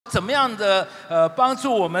怎么样的帮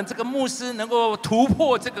助我们这个牧师能够突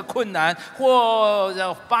破这个困难，或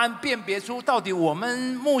辨别出到底我们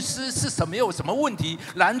牧师是有什么问题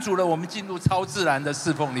拦阻了我们进入超自然的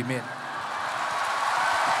侍奉里面。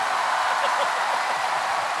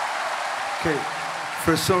Okay.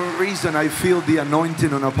 For some reason, I feel the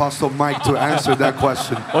anointing on Apostle Mike to answer that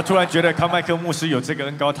question. 我突然觉得康麦克牧师有这个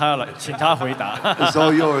恩膏，他要来，请他回答。It's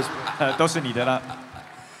all yours. 都是你的了。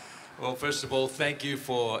Well, first of all, thank you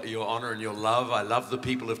for your honor and your love. I love the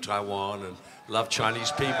people of Taiwan and love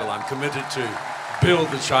Chinese people. I'm committed to build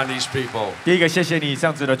the Chinese people. 第一个，谢谢你这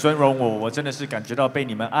样子的尊荣我，我真的是感觉到被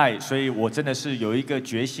你们爱，所以我真的是有一个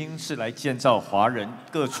决心，是来建造华人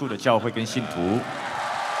各处的教会跟信徒。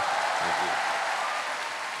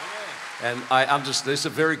And I understand, this is a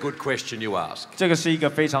very good question you ask. 这个是一个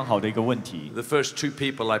非常好的一个问题。The first 2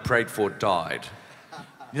 people I prayed for died.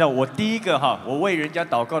 你知道，我第一个我为人家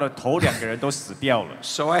祷告的头2个人都死掉了。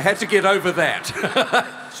So I had to get over that.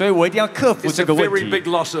 所以我一定要克服这个问题。It's a very big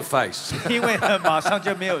loss of face. 因为马上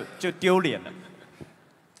就丢脸了。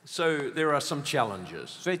So there are some challenges.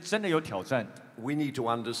 所以真的有挑战。We need to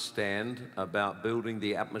understand about building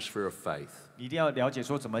the atmosphere of faith. 一定要了解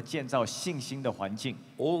说怎么建造信心的环境。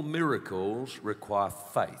All miracles require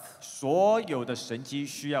faith. 所有的神迹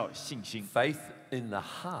需要信心。Faith in the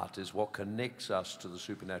heart is what connects us to the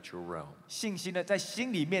supernatural realm. 信心呢，在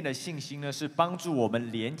心里面的信心呢，是帮助我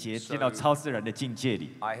们连接进到超自然的境界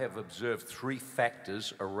里。I have observed 3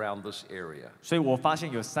 factors around this area. 所以我发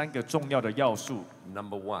现有3个重要的要素。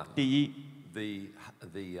Number 1. 第一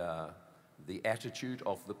The attitude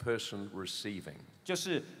of the person receiving. 就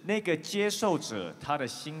是那个接受者，他的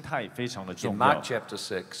心态非常的重 In 要。Mark chapter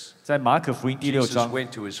 6, 在马可福音第6 Jesus 章，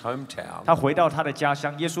 went to his hometown. 他回到他的家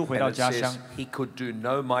乡，耶稣回 And 到 it 家 says 乡， he could do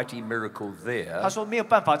no mighty miracle 他 there, 说没有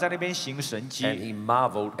办法在那边行神 and 迹， he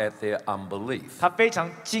marveled at their unbelief. 他非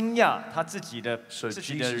常惊讶他自己的 So 人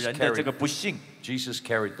Jesus 的这个不信。 Jesus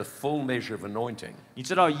carried the full measure of anointing. 你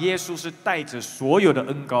知道耶稣是带着所有的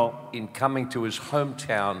恩膏， In coming to his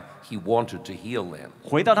hometown, he wanted to heal them.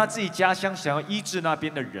 回到他自己家乡，想要医治那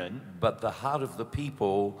边的人。 But the heart of the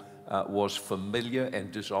people was familiar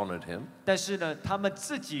and dishonored him. 但是呢，他们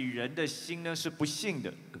自己人的心呢是不信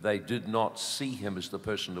的， They did not see him as the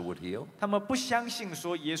person who would heal. 他们不相信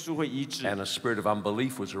说耶稣会医治， And a spirit of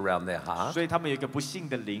unbelief was around their heart 所以他们有一个不信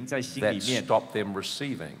的灵在心里 that 面， stopped them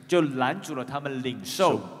receiving. 就拦阻了他们领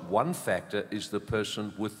So 受。 one factor is the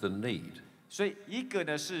person with the need. 所以一个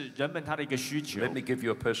呢是人们他的一个需求。 Let me give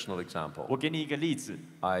you a personal example. 我给你一个例子，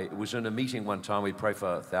 I was in a meeting one time. We prayed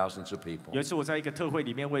for thousands of people. 有一次我在一个特会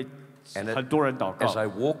里面为 And 很多人祷 as 告， I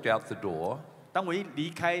walked out the door, 当我一离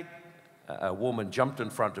开， a woman jumped in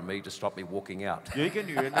front of me to stop me walking out. 有一个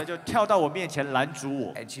女人呢就跳到我面前拦阻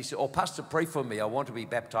我， And she said, "Oh, Pastor, pray for me. I want to be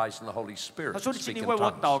baptized in the Holy Spirit." 她说：“ speak 请你 in 为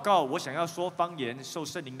我 tongues." 祷告，我想要说方言，受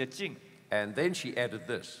圣灵的浸。” And then she added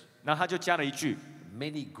this: 然后她就加了一句，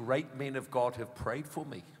 "Many great men of God have prayed for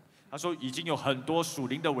me, 她说已经有很多属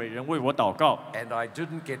灵的伟人为我祷告， and I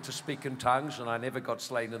didn't get to speak in tongues, and I never got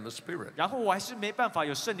slain in the Spirit." 然后我还是没办法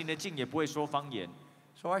有圣灵的浸，也不会说方言，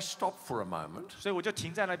 So I stopped for a moment, 所以我就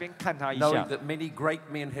停在那边看她一 knowing 下。 that many great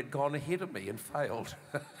men had gone ahead of me and failed.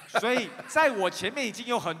 所以在我前面已经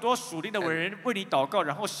有很多属灵的伟人为你祷告，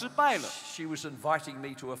然后失败了， She was inviting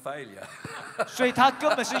me to a failure. 所以她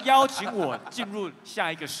根本是邀请我进入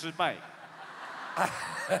下一个失败。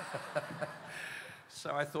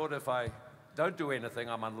 So I thought, if I don't do anything,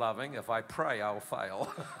 I'm unloving. If I pray, I'll fail.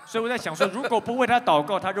 所以我在想说，如果不为他祷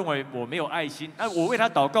告，他认为我没有爱心；那我为他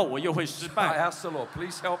祷告，我又会失 I 败。 asked the Lord,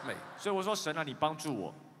 "Please help me." 所以我说：“神啊，你帮助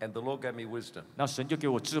我。 And the Lord gave me wisdom. ”那神就给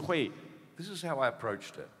我智慧， This is how I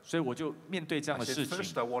approached it. 所以我就面对这样 I 的 said, 事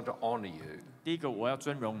 "First, 情。 I want to honor you 第一个，我要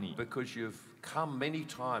尊荣你， because you've come many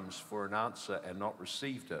times for an answer and not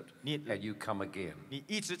received it, and you come again. 你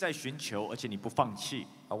一直在寻求，而且你不放弃，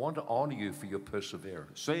 I want to honor you for your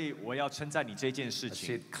perseverance." 所以我要称赞你这件事 I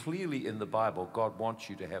情。 said, "Clearly in the Bible, God wants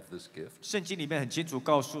you to have this gift. 圣经里面很清楚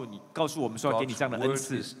告诉我们说要给你 God's 这样的恩 word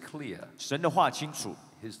赐。 is clear. 神的话清楚，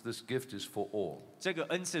 This gift is for all." 这个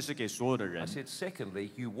恩赐是给所有的 I 人。 said,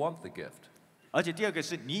 "Secondly, you want the gift. 而且第二个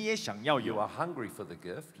是你也想要 You 有， are hungry for the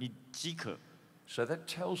gift." 你饥渴， So that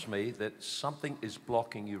tells me that something is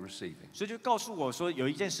blocking you receiving. 所以就告诉我说有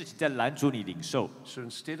一件事情在拦阻你领受。 So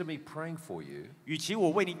instead of me praying for you, 与其我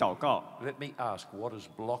为你祷告， let me ask, what is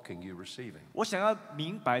blocking you receiving? 我想要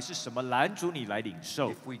明白是什么拦阻你来领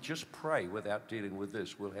受。 If we just pray without dealing with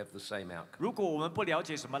this, we'll have the same outcome. 如果我们不了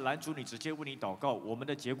解什么拦阻你，直接为你祷告，我们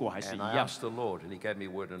的结果还是一 And I 样。 asked the Lord, and He gave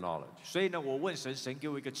me word of knowledge. 所以呢，我问神，神给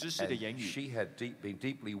我一个知识的言 And 语。 she had been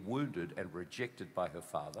deeply wounded and rejected by her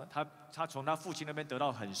father. 她从她父亲心那边得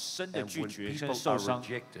到很深的 And 拒 when 绝跟 people 受 are 伤。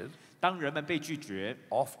 rejected, 当人们被拒绝，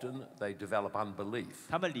 often they develop unbelief.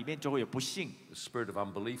 他们里面就会有不信， The spirit of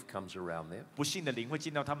unbelief comes around them. 不信的灵会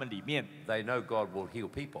进到他们里面。 They know God will heal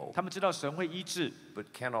people, 他们知道神会医治， but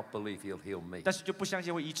cannot believe He'll heal me. 但是就不相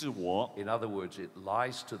信会医治我。 In other words, it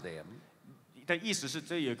lies to them 的意思是，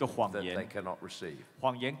这有一个谎 that they 言， cannot receive.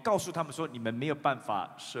 谎言告诉他们说，你们没有办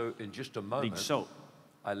法 So in just a 领 moment, 受。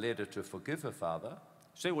 I led her to forgive her father,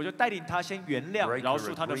 所以我就带领他先原谅、 break 饶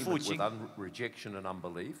her 恕他的父 agreement 亲 with，rejection and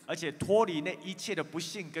unbelief, 而且脱离那一切的不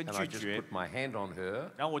信跟 and I 拒 just 绝。 put my hand on her,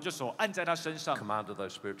 然后我就手按在他身上， commanded those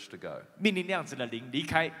spirits to go. 命令那样子的灵离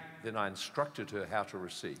开。 Then I instructed her how to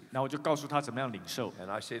receive. 然后我就告诉他怎么样领受。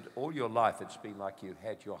 And I said, all your life it's been like you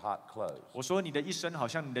had your heart closed. 我说你的一生好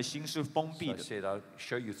像你的心是封 So 闭 I 的， said, I'll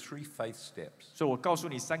show you 3 faith steps. 所以我告诉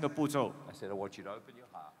你3个步骤。 I said, I want you to open your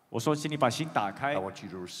heart. 我说，请你把心打 I 开， want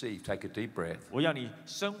you to receive. Take a deep breath. 我要你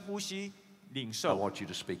深呼吸领 I 受， want you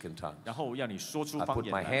to speak in tongues. 然后我要你说出 I 方 put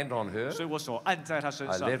言 my 来。 hand on her. 所以我手按在他身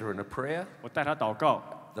I 上， led her in a prayer. 我带他祷告。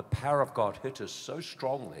 The power of God hit her so 你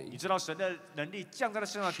strongly, 知道神的能力降在他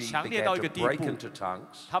身上 she 强烈 began 到一 to 个地 break 步， into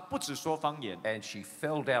tongues, 他不只说方言， and she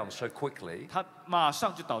fell down so quickly, 他马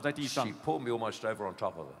上就倒在地上 she，pulled me almost over on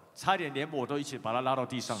top of her. 差点连我都一起把他拉到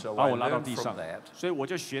地上 So，把 I 我拉到 learned 地上 from that。所以我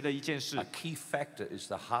就学了一件事 A，key factor is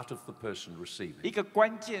the heart of the person 一 receiving. 个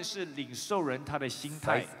关键是领受人他的心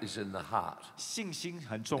态， Faith is in the heart. 信心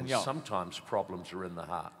很重 And 要。 sometimes problems are in the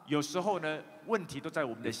heart. 有时候呢，问题都在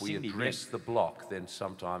我们的 If we 心里面， address the block, then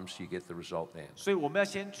sometimes you get the result then. 所以我们要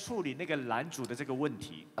先处理那个拦阻的这个问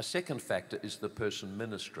题。 A second factor is the person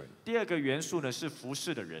ministering. 第二个元素呢是服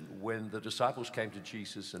侍的人， When the disciples came to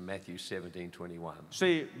Jesus in Matthew 17:21, 所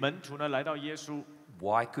以门徒呢来到耶稣，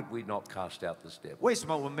 why could we not cast out this devil? 为什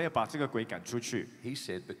么我们没有把这个鬼赶出去？ He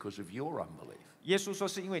said, because of your unbelief. 耶稣说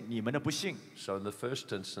是因为你们的不信。 So in the first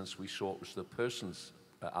instance, we saw it was the person's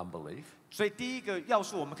unbelief, 所以第一个要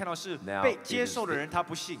素我们看到是 Now 被 it 接 is 受的人他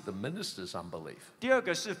不信， the minister's unbelief. 第二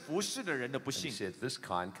个是服侍的人的不 He 信。 said this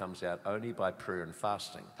kind comes out only by prayer and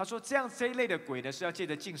fasting. 他说这一类的鬼呢是要借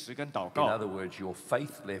着禁食跟祷 In 告。 other words, your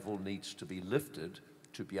faith level needs to be lifted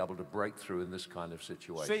to be able to break through in this kind of 所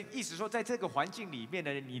situation. 以意思说，在这个环境里面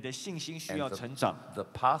呢，你的信心需 And 要成长。 the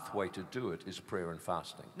pathway to do it is prayer and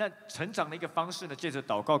fasting. 那成长的一个方式呢，借着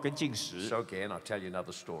祷告跟禁食。 So again, I'll tell you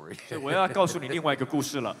another story. 所以我要告诉你另外一个故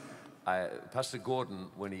事了。Pastor Gordon,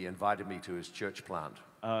 when he invited me to his church plant,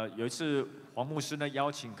 有一次黄牧师呢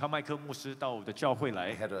邀请康麦克牧师到我的教会 they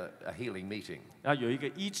来， had a healing meeting. 然后有一个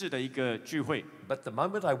医治的一个聚会。 But the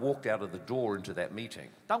moment I walked out of the door into that meeting,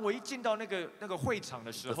 当我一进到那个会场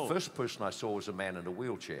的时 the 候， first person I saw was a man in a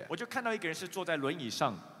wheelchair, 我就看到一个人是坐在轮椅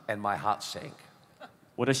上， and my heart sank.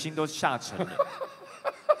 我的心都下沉了，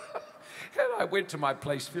 And I went to my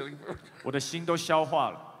place feeling, 我的心都消化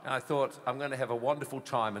了。 and I thought, I'm going to have a wonderful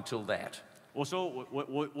time until that. 我说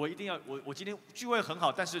我一定要我今天聚会很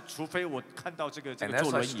好，但是除非我看到这个 And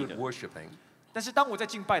坐 as I 轮椅 stood 的。 worshiping, 但是当我在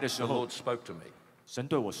敬拜的时 the 候 Lord，spoke to me. 神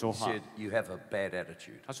对我说 He 话， said, you have a bad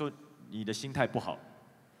attitude. 他说你的心态不好，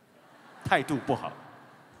态度不好，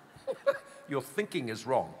 Your thinking is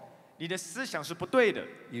wrong. 你的思想是不对的，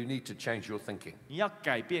 You need to change your thinking. 你要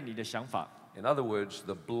改变你的想法。 In other words,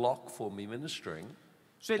 the block for me ministering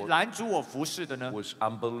所以拦阻我服侍的呢， was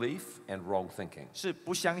unbelief and wrong thinking. 是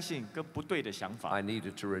不相信跟不对的想法。 I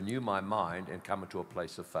needed to renew my mind and come into a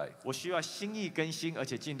place of faith. 我需要心意更新，而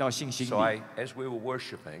且进到信心 So 里。 as we were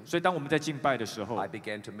worshiping, 所以当我们在敬拜的时候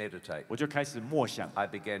I，began to meditate. 我就开始默想， I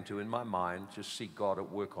began to, in my mind, just see God at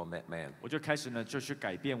work on that man. 我就开始呢就去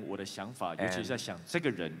改变我的想法，尤其是在想这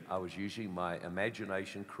个人， I was using my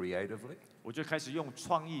imagination creatively 我就开始用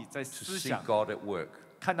创意在 to 思 see 想， God at work.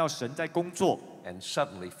 看到神在工作， And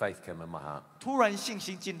suddenly faith came in my heart. 突然信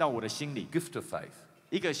心进到我的心里， Gift of faith.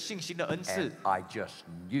 一个信心的恩赐 And，I just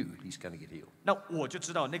knew he's going to get healed. 那我就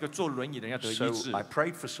知道那个坐轮椅的人要得医 So 治， I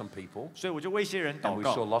prayed for some people, 所以我就为一些人 and 祷 we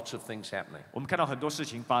saw 告。 lots of things happening. 我们看到很多事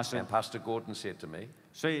情发生 And，Pastor Gordon said to me,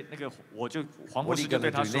 所以那个黄牧 What are 师 you 就 gonna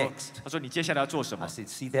对他 do 说 next?：“ 他说你接下来要做什 I 么 said,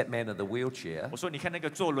 see that man in the wheelchair?？” 我说：“你看那个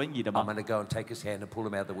坐轮椅的 I'm 吗？ going to go and take his hand and pull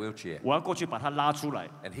him out of the wheelchair. 我要过去把他拉出来。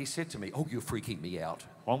 And he said to me, oh, you're freaking me out. ”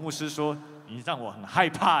黄牧师说：“你让我很害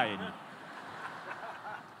怕耶，你。”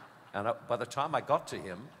 And by the time I got to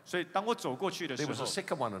him, 所以当我走过去的时 there was a 候，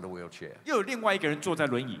 second one in a wheelchair. 又有另外一个人坐在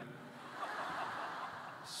轮椅，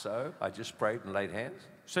 So I just prayed and laid hands,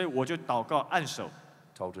 所以我就祷告按手，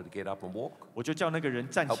 told her to get up and walk, 我就叫那个人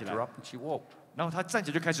站起 helped her 来， up, and she walked. 然后他站起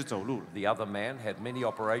来就开始走路了。 The other man had many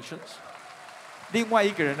operations, 另外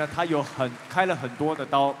一个人呢，他开了很多的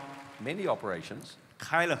刀， many operations,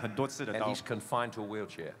 开了很多次的 and 刀 he's，confined to a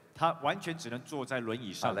wheelchair. 他完全只能坐在轮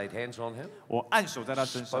椅 I 上。 laid hands on him, 我按手在他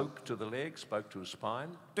身上， spoke to the leg, spoke to his spine,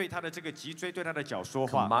 对他的这个脊椎、对他的脚说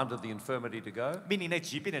话， commanded the infirmity to go, 命令那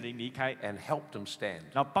疾病的灵离开， and helped him stand.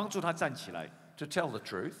 然后帮助他站起来。 To tell the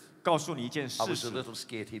truth, 告诉你一件 I 事 was a 实， little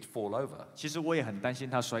scared he'd fall over. 其实我也很担心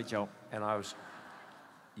他摔跤， And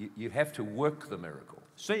you have to work the miracle.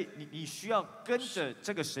 所以你需要跟着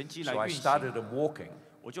这个神迹 So 来 I 运行。 started him walking,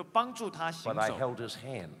 我就帮助他行 but I 走， held his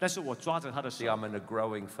hand. 但是我抓着他的手 See,，I'm in a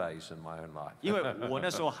growing phase in my own life. 因为我那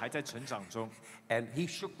时候还在成长中。 And he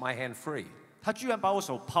shook my hand free. 他居然把我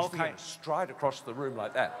手抛 He 开， stride across the room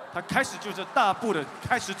like that. 他开始就是大步的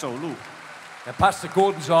开始走路。 And Pastor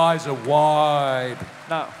Gordon's eyes are wide.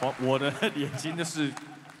 那我的眼睛就是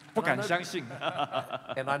不敢相信。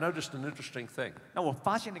 And I noticed an interesting thing. 那我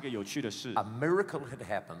发现那个有趣的事 A，miracle had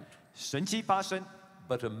happened, 神迹发生，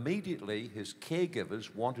 but immediately his caregivers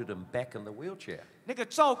wanted him back in the wheelchair. 那个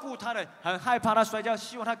照顾他的很害怕他摔跤，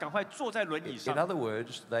希望他赶快坐在轮椅 In 上。 other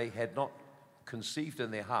words, they had not conceived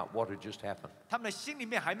in their heart what had just happened. 他们的心里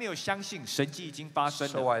面还没有相信神迹已经发生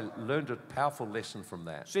So 了。 I learned a powerful lesson from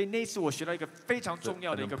that. 所以那一次我学到一个非常 That 重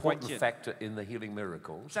要的 an 一个关 important 键， factor in the healing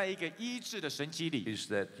miracles 在一个医治的神迹里， is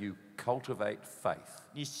that you cultivate faith.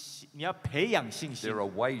 你要培养信心 There。are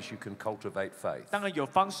ways you can cultivate faith. 当然有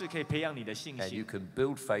方式可以培养你的信 And you 心， can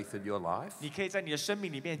build faith in your life. 你可以在你的生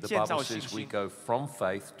命里面 The 建造 Bible 信 says we 心。 go from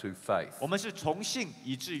faith to faith. 我们是从信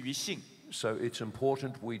以至于信， So it's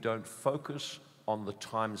important we don't focus on the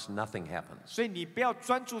times nothing happens, 所以你不要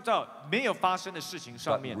专注到没有发生的事情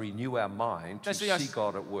上 but 面， renew our mind to 但是要 see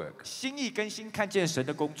God at work. 心意更新，看见神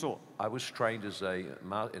的工作。 I was trained as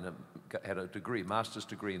had a degree, master's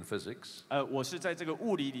degree in physics. 我是在这个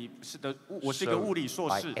物理里我是一个 So 物理硕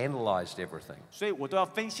I 士， analyzed everything. 所以我都要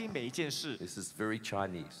分析每一件事。 This is very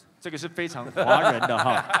Chinese. 这个是非常华人的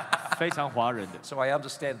哈，非常华人的。 So I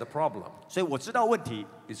understand the problem 所以我知道问题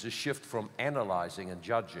is a shift from analyzing and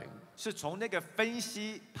judging 是从那个分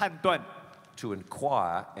析判断， to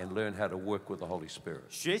inquire and learn how to work with the Holy Spirit.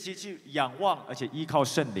 学习去仰望，而且依靠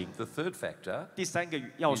圣灵。 The third factor 第三个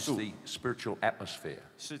要 is 素 the spiritual atmosphere,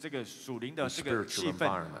 是这个属灵 the 的这个 spiritual 气氛，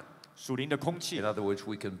 environment. 属灵的空气 In。other words,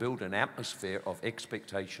 we can build an atmosphere of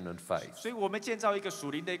expectation and faith. 所以我们建造一个属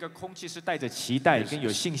灵的一个空气，是带着期待跟有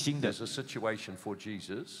信心的。 There's a situation for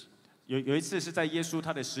Jesus 有一次是在耶稣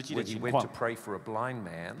他的实际的 when he 情 went 况 to，pray for a blind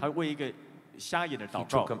man. 他为一个瞎眼的 He 祷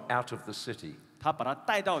took 告， him out of the city 他把他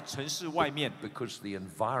带到城市外面， because the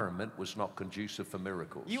environment was not conducive for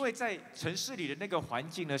miracles. 因为在城市里的那个环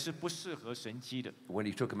境呢是不适合神迹的， When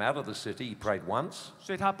he took him out of the city, he prayed once,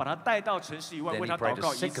 所以他把他带到城市以外， then 为 he 他祷 prayed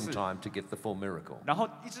告 a 一 second 次， time to get the full miracle. 然后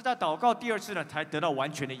一直到祷告第二次呢，才得到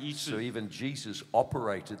完全的医 So 治。 even Jesus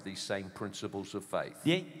operated these same principles of faith.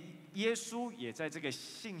 连耶稣也在这个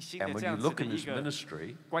信心的 And 这 when 样 you 子 look 的 in 一 his 个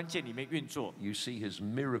ministry, 关键里面运作。 you see his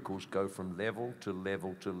miracles go from level to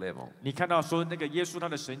level to level. 你看到说那个耶稣他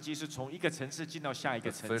的神迹是从一个层次进到下一 The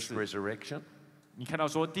个层 first 次。 resurrection, 你看到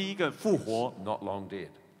说第一个复活， not long dead.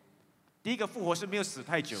 第一个复活是没有死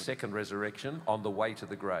太久的， Second resurrection, on the way to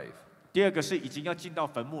the grave. 第二个是已经要进到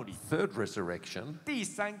坟墓里， Third resurrection, 第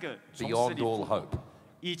三个从死 beyond 里 all 复活 hope.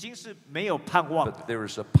 已经是没有盼望 But 的。 there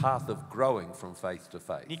is a path of growing from faith to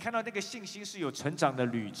faith. 你看到那个信心是有成长的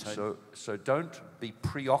旅程， So don't be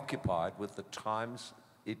preoccupied with the times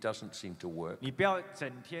it doesn't seem to work 你不要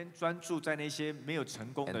整天专注在那些没有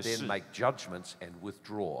成功 and 的 then 事， make judgments and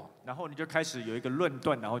withdraw. 然后你就开始有一个论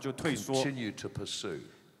断，然后就退缩， Continue to pursue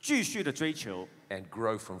继续的追求， and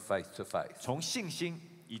grow from faith to faith. 从信心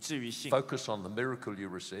以至于信， Focus on the miracle you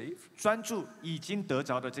receive 专注已经得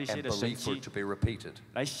着的这些 and 的神 believe for 迹 it，to be repeated.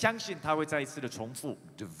 来相信它会再一次的重复，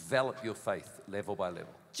 Develop your faith level by level.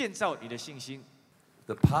 建造你的信心。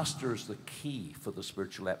 The pastor is the key for the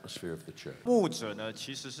spiritual atmosphere of the church. 牧者呢，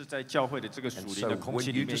其实是在教会的这个属灵的空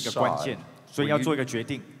气 And so when 里 you 面一个关键，所以要做一个决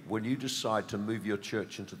定。 When you decide to move your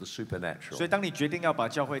church into the 所 supernatural, 以当你决定要把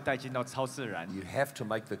教会带进到超自然， you have to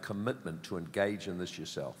make the commitment to engage in this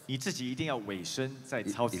yourself. 你自己一定要委身在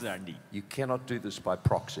超自然里。 You cannot do this by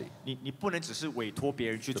proxy. 你不能只是委托别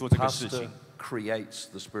人去 The 做这个事 pastor 情。 creates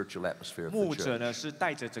the spiritual atmosphere of 牧 the 者 church. 呢是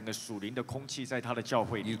带着整个属灵的空气在他的教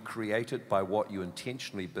会 You 里。 create it by what you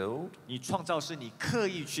intentionally build, 你创造是你刻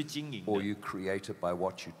意去经营 or 的， you create it by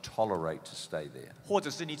what you tolerate to stay there. 或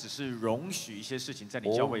者是你只是容许一些事情在你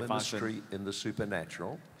All 教会发生。 ministry in the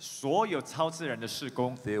supernatural, 所有超自然的事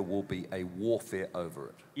工 there will be a warfare over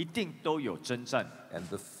it. 一定都有征战。 And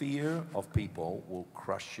the fear of people will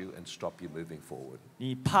crush you and stop you moving forward.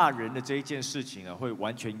 你怕人的这一件事情啊，会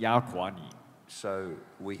完全压垮你。So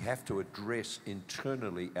we have to address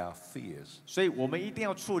internally our fears. 所以我们一定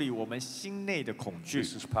要处理我们心内的恐惧。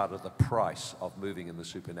 This is part of the price of moving in the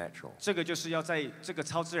supernatural. 这个就是要在这个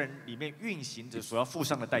超自然里面运行着所要付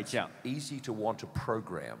上的代价。Easy to want to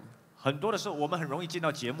program. 很多的时候，我们很容易进到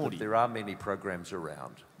节目 But 里。 there are many programs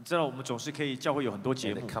around. 你知道，我们总是可以教会有很多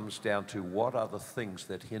节 And 目 it，comes down to what are the things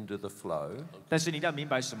that hinder the flow. 但是你一定要明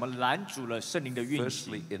白什么拦阻了圣灵的运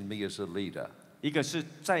Firstly, 行。 in me as a leader. 一个是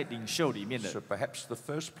在领袖里面的， So perhaps the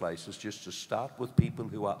first place is just to start with people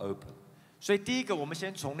who are open. 所以第一个，我们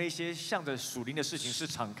先从那些向着属灵的事情是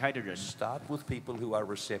敞开的人， Start with people who are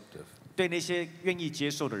receptive. 对那些愿意接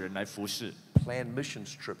受的人来服侍。 Plan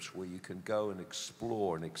missions trips where you can go and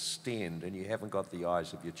explore and extend, and you haven't got the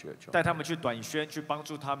eyes of your church 带 on. 他们去短宣，去帮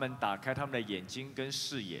助他们打开他们的眼睛跟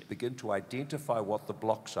视野， Begin to identify what the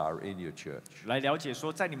blocks are in your church 来了解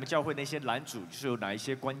说，在你们教会那些拦阻是有哪一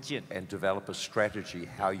些关键， and develop a strategy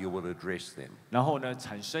how you will address them. 然后呢，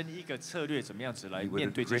产生一个策略，怎么样子来 You would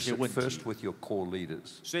面对这 address 些 it 问 first 题。 with your core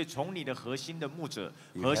leaders. 所以从你的核心的牧者、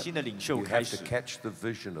 You 核心的领袖 you 开 have 始 to，catch the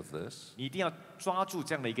vision of this 你一定要抓住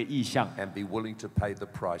这样的一个意向， and be willing to pay the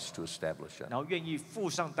price to establish it. 然后愿意付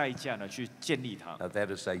上代价呢去建立它。 Now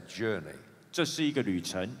that is a journey. 这是一个旅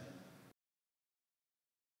程。